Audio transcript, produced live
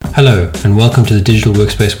Hello, and welcome to the Digital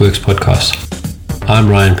Workspace Works podcast. I'm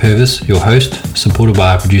Ryan Purvis, your host, supported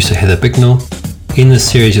by our producer Heather Bicknell. In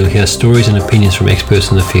this series, you'll hear stories and opinions from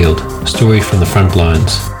experts in the field, stories from the front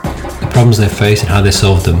lines, the problems they face and how they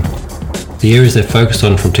solved them, the areas they focused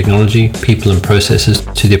on from technology, people and processes,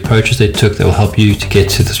 to the approaches they took that will help you to get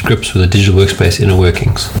to the grips with the digital workspace inner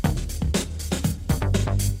workings.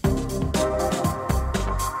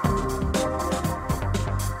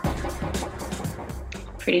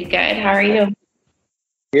 Pretty good. How are you?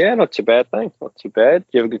 Yeah, not too bad, thanks. Not too bad.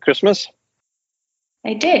 You have a good Christmas?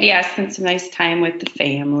 I did, yeah. Spent some nice time with the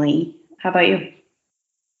family. How about you?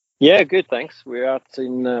 Yeah, good, thanks. We're out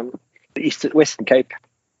in the Western Cape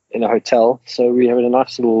in a hotel, so we're having a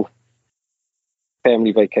nice little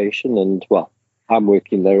family vacation. And well, I'm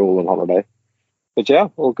working; they're all on holiday. But yeah,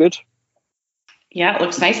 all good. Yeah, it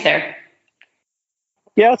looks nice there.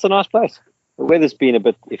 Yeah, it's a nice place. The weather's been a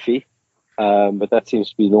bit iffy, but that seems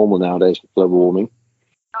to be normal nowadays with global warming.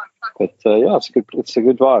 But yeah, it's a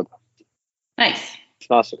good vibe. Nice.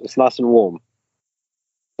 It's nice and warm.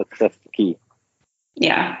 That's the key.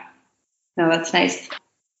 Yeah. No, that's nice.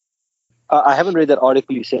 I haven't read that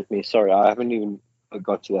article you sent me. Sorry, I haven't even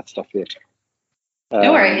got to that stuff yet.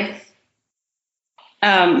 No worries.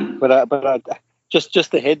 But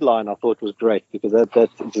just the headline I thought was great, because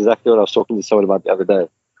that's exactly what I was talking to someone about the other day.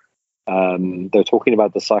 They were talking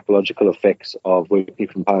about the psychological effects of working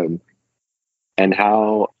from home and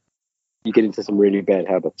how you get into some really bad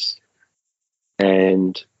habits.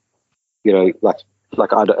 And you know, like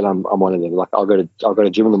I'm one of them. Like I'll go to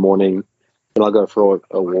gym in the morning, then I'll go for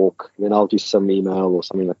a walk, then I'll do some email or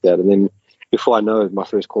something like that, and then before I know it, my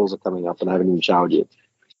first calls are coming up, and I haven't even showered yet.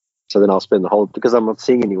 So then I'll spend the whole, because I'm not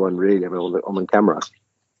seeing anyone really. I'm on camera.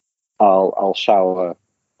 I'll shower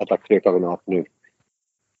at like 3:00 in the afternoon.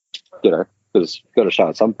 You know, because you've got to shower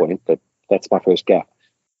at some point. But that's my first gap.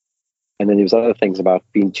 And then there's other things about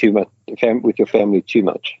being too much with your family too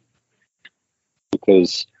much,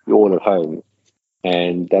 because you're all at home,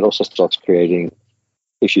 and that also starts creating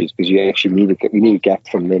issues, because you actually need a gap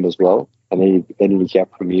from them as well, and then they need a gap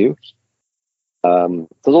from you. There's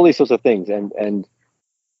all these sorts of things, and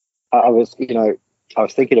I was thinking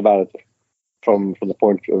about it from the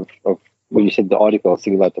point of when you said the article. I was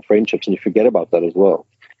thinking about the friendships, and you forget about that as well.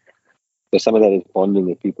 Because some of that is bonding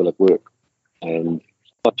with people at work, and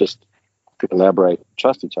not just to collaborate, and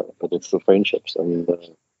trust each other, but it's the friendships and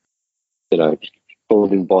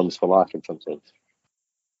building bonds for life in some sense.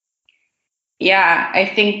 Yeah, I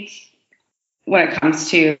think when it comes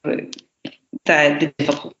to the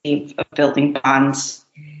difficulty of building bonds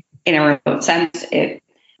in a remote sense, it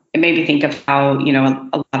made me think of how,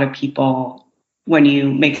 a lot of people, when you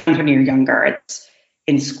make friends when you're younger, it's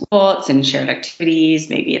in school, it's in shared activities,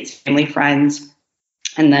 maybe it's family friends.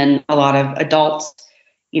 And then a lot of adults,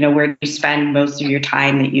 where do you spend most of your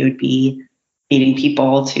time that you would be meeting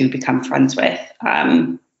people to become friends with,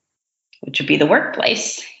 which would be the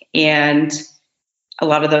workplace. And a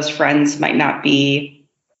lot of those friends might not be,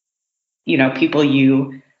 people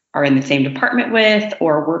you are in the same department with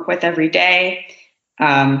or work with every day.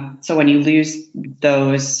 So when you lose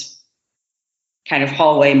those kind of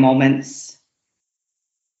hallway moments,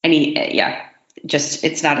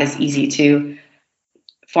 it's not as easy to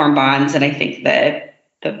form bonds. And I think that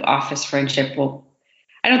the office friendship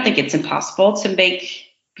I don't think it's impossible to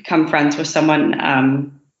become friends with someone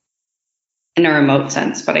in a remote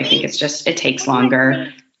sense, but I think it takes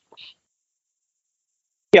longer.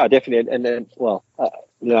 Yeah, definitely. And then,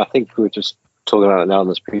 I think we were just talking about it now in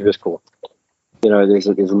this previous call. There's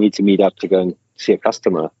a need to meet up to go and see a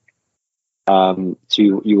customer.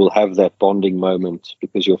 You will have that bonding moment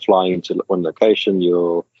because you're flying into one location,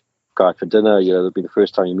 you'll go out for dinner, it'll be the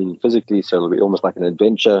first time you're meeting physically, so it'll be almost like an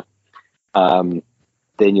adventure.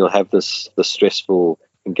 Then you'll have this stressful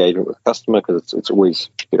engagement with the customer, because it's always,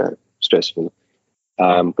 stressful.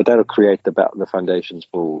 But that'll create the foundations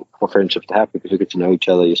for friendship to happen, because you get to know each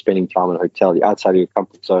other, you're spending time in a hotel, you're outside of your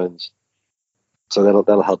comfort zones. So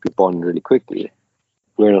that'll help you bond really quickly.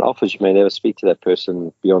 Where in an office, you may never speak to that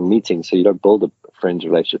person beyond meetings, so you don't build a friends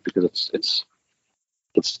relationship, because it's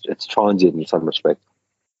transient in some respect.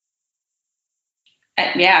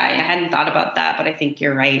 Yeah, I hadn't thought about that, but I think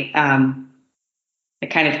you're right. The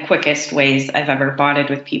kind of quickest ways I've ever bonded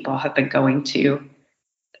with people have been going to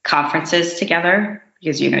conferences together,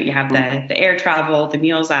 because you have the air travel, the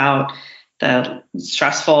meals out, the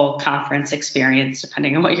stressful conference experience,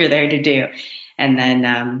 depending on what you're there to do, and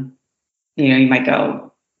then you might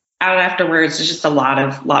go out afterwards. There's just a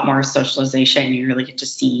lot more socialization. You really get to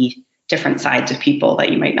see different sides of people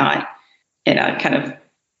that you might not in a kind of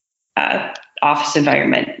office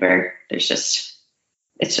environment where there's just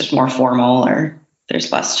it's just more formal or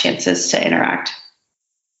there's less chances to interact.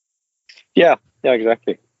 Yeah,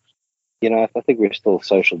 exactly. I think we're still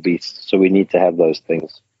social beasts, so we need to have those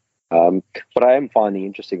things. What I am finding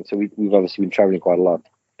interesting, so we've obviously been traveling quite a lot,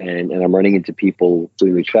 and I'm running into people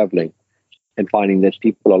when we're traveling and finding that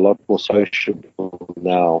people are a lot more sociable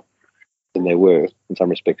now than they were in some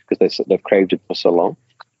respects because they've craved it for so long.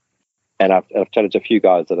 And I've chatted to a few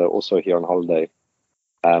guys that are also here on holiday,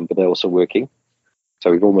 but they're also working.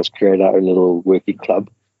 So we've almost created our own little working club.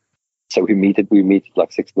 So we meet at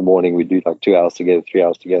like 6 a.m. We do like 2 hours together, 3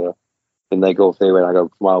 hours together. Then they go off their way and I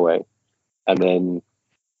go my way. And then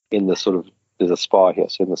there's a spa here.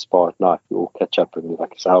 So in the spa at night, we all catch up and we're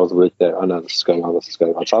like, so how was the work there? I know this is going on, this is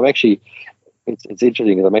going on. So I'm actually, it's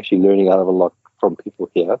interesting because I'm actually learning out of a lot from people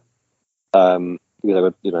here. Because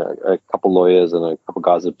I've got, a couple lawyers and a couple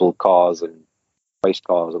guys that build cars and race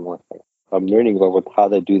cars and whatnot. I'm learning about how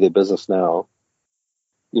they do their business now.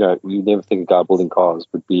 You never think a guy building cars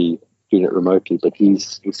would be doing it remotely, but he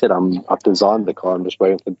said, I've designed the car, I'm just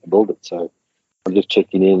waiting for them to build it. So I'm just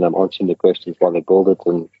checking in, I'm answering the questions while they build it,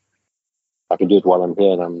 and I can do it while I'm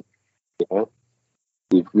here. And they're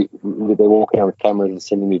walking out with cameras and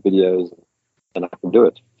sending me videos, and I can do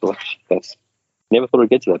it. So that's never thought I'd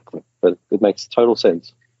get to that point, but it makes total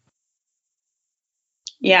sense.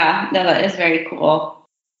 Yeah, no, that is very cool.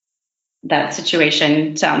 That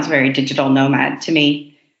situation sounds very digital nomad to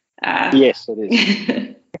me. Yes, it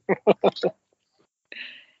is.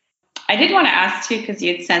 I did want to ask too, because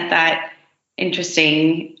you had sent that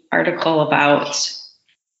interesting article about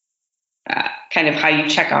kind of how you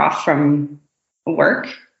check off from work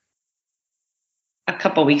a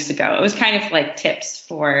couple weeks ago. It was kind of like tips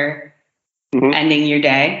for ending your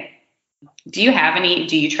day. Do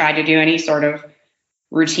you try to do any sort of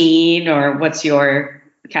routine, or what's your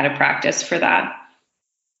kind of practice for that?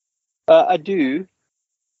 I do.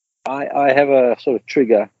 I have a sort of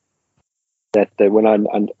trigger that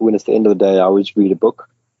when it's the end of the day, I always read a book.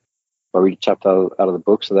 I read a chapter out of the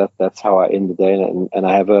book, so that's how I end the day. And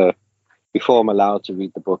I have before I'm allowed to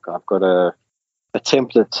read the book, I've got a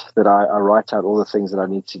template that I write out all the things that I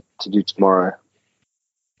need to do tomorrow.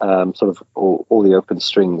 Sort of all the open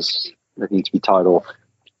strings that need to be tied off.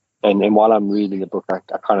 And while I'm reading the book, I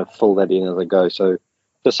kind of fill that in as I go. So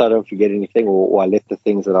just so I don't forget anything, or I let the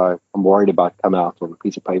things that I'm worried about come out on a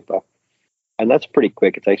piece of paper. And that's pretty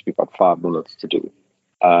quick. It takes me about 5 minutes to do.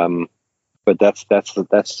 But that's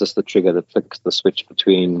just the trigger that flicks the switch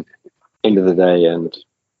between end of the day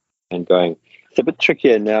and going. It's a bit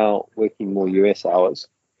trickier now working more US hours.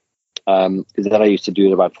 Because that I used to do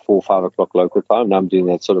at about 4 or 5 o'clock local time. Now I'm doing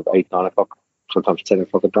that sort of 8, 9 o'clock, sometimes 10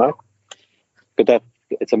 o'clock at night. But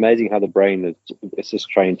it's amazing how the brain is just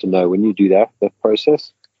trained to know when you do that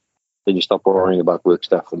process, then you stop worrying about work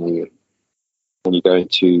stuff and you go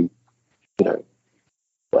into,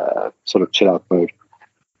 sort of chill out mode.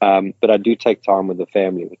 But I do take time with the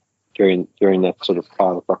family during that sort of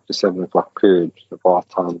 5 o'clock to 7 o'clock period, the bath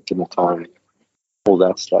time, dinner time, all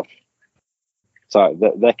that stuff. So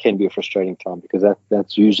that can be a frustrating time because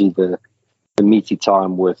that's usually the meaty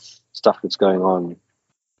time with stuff that's going on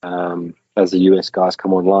as the US guys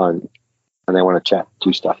come online and they want to chat,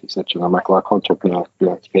 do stuff, etc. And I'm like, well, I can't talk now.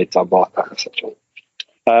 It's bedtime, bath time, etc.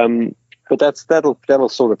 But that'll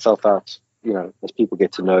sort itself out, as people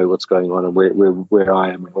get to know what's going on and where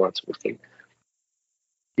I am and all that sort of thing.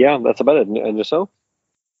 Yeah, that's about it. And yourself?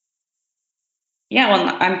 Yeah,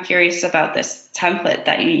 well, I'm curious about this template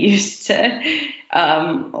that you use to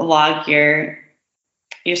log your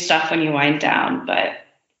stuff when you wind down. But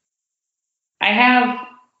I have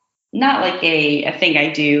not like a thing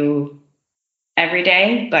I do every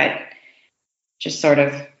day, but just sort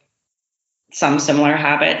of some similar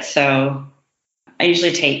habits. So I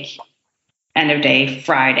usually take end of day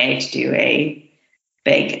Friday to do a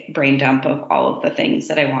big brain dump of all of the things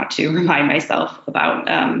that I want to remind myself about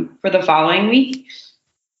for the following week.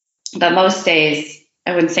 But most days,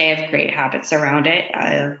 I wouldn't say I have great habits around it.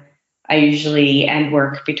 I usually end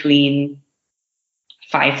work between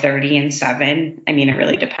 5:30 and 7. I mean, it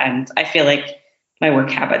really depends. I feel like my work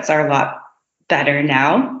habits are a lot better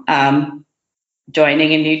now.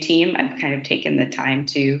 Joining a new team, I've kind of taken the time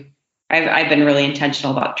to, I've been really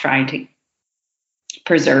intentional about trying to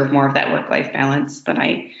preserve more of that work-life balance than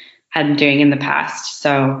I had been doing in the past.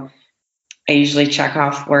 So I usually check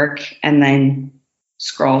off work and then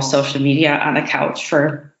scroll social media on the couch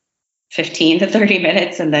for 15 to 30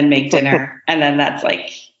 minutes and then make dinner. And then that's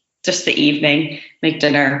like just the evening, make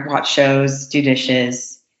dinner, watch shows, do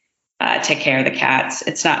dishes, take care of the cats.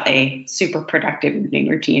 It's not a super productive evening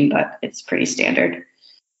routine, but it's pretty standard.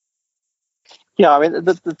 Yeah, I mean,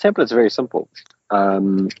 the template's very simple.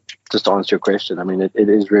 just to answer your question, I mean, it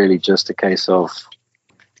is really just a case of,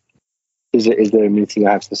 is there a meeting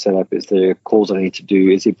I have to set up? Is there calls I need to do?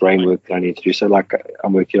 Is there brain work that I need to do? So like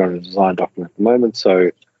I'm working on a design document at the moment,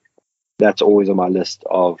 so that's always on my list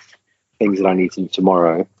of things that I need to do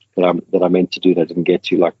tomorrow that I meant to do that I didn't get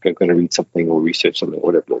to, like I'm going to read something or research something or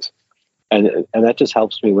whatever it is. And that just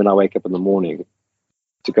helps me when I wake up in the morning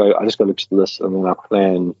to go, I just go look at the list and then I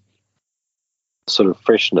plan sort of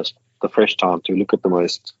freshness, the fresh time to look at the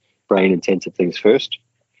most brain intensive things first.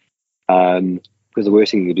 Because the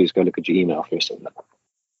worst thing you can do is go look at your email first thing.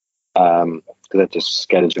 Because that just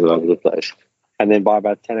scatters you all over the place. And then by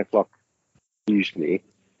about 10 o'clock, usually,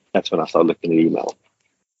 that's when I start looking at email.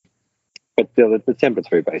 But the template's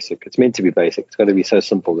very basic. It's meant to be basic. It's got to be so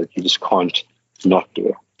simple that you just can't not do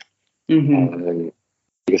it. Mm-hmm.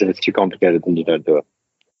 Because if it's too complicated, then you don't do it.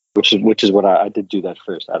 Which is what I did do that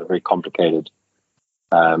first. I had a very complicated,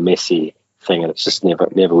 messy thing, and it's just never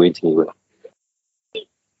went anywhere.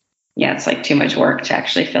 Yeah, it's like too much work to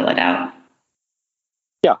actually fill it out.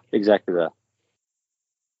 Yeah, exactly that.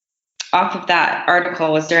 Off of that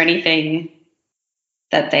article, was there anything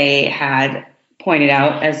that they had pointed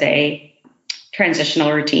out as a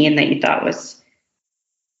transitional routine that you thought was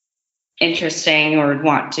interesting or would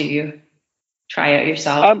want to try out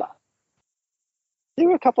yourself? There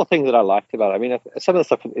were a couple of things that I liked about it. I mean, some of the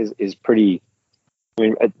stuff is pretty, I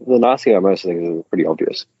mean, the nice thing about most of the things is pretty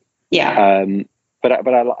obvious. Yeah. But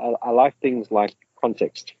I like things like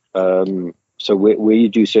context. So where you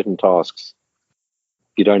do certain tasks,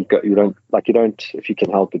 you don't, if you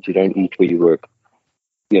can help it, you don't eat where you work.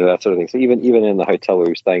 You know, that sort of thing. So even in the hotel where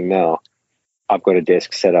we're staying now, I've got a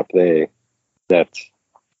desk set up there that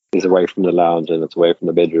is away from the lounge and it's away from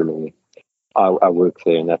the bedroom, and I work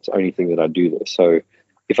there, and that's the only thing that I do there. So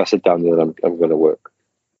if I sit down there, I'm going to work.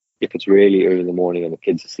 If it's really early in the morning and the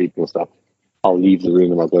kids are sleeping and stuff, I'll leave the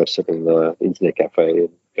room and I'll go sit in the internet cafe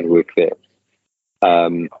and work there.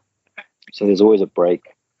 So there's always a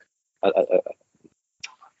break, a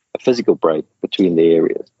physical break between the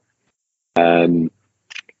areas.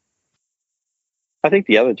 I think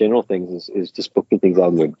the other general things is just booking things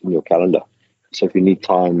out in your calendar. So if you need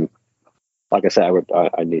time, like I say,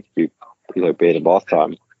 I need to do bed and bath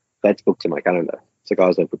time. That's booked in my calendar. So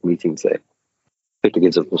guys don't book meetings there. Pick the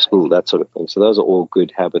kids up from school, that sort of thing. So those are all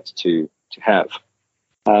good habits to have.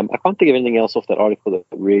 I can't think of anything else off that article that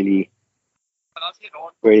really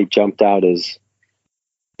jumped out as,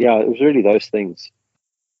 yeah, it was really those things.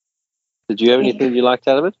 Did you have anything you liked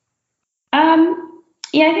out of it?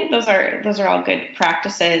 Yeah, I think those are all good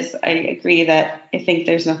practices. I agree that I think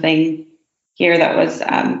there's nothing here that was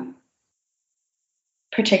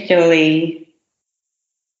particularly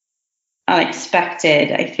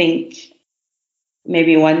unexpected. I think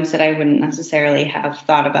maybe ones that I wouldn't necessarily have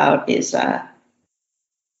thought about is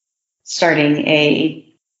starting a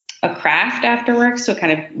craft after work. So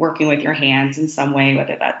kind of working with your hands in some way,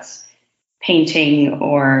 whether that's painting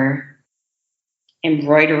or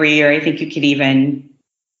embroidery, or I think you could even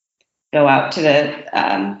go out to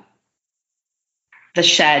the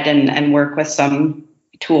shed and work with some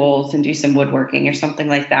tools and do some woodworking or something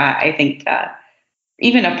like that. I think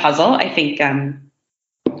even a puzzle, I think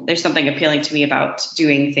there's something appealing to me about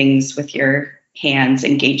doing things with your hands,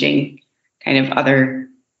 engaging kind of other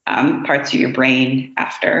parts of your brain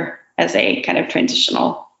after as a kind of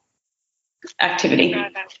transitional activity.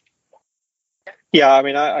 Yeah, I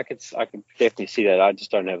mean, I could definitely see that. I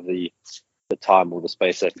just don't have the time or the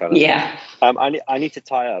space, that kind of thing. Yeah. I need to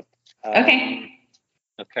tie up. Okay.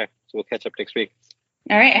 Okay, so we'll catch up next week.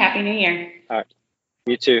 All right. Happy New Year. All right.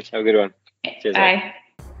 You too. Have a good one. Cheers. Bye.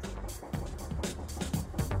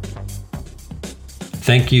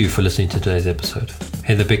 Thank you for listening to today's episode.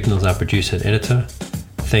 Heather Bicknell is our producer and editor.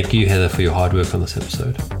 Thank you, Heather, for your hard work on this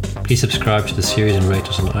episode. Please subscribe to the series and rate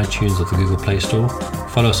us on iTunes or the Google Play Store.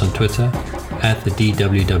 Follow us on Twitter @the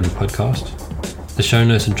DWW Podcast. The show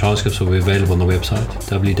notes and transcripts will be available on the website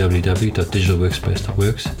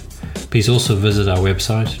www.digitalworkspace.works. Please also visit our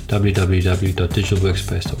website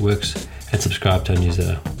www.digitalworkspace.works and subscribe to our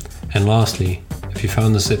newsletter. And lastly, if you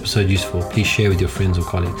found this episode useful, please share with your friends or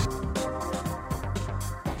colleagues.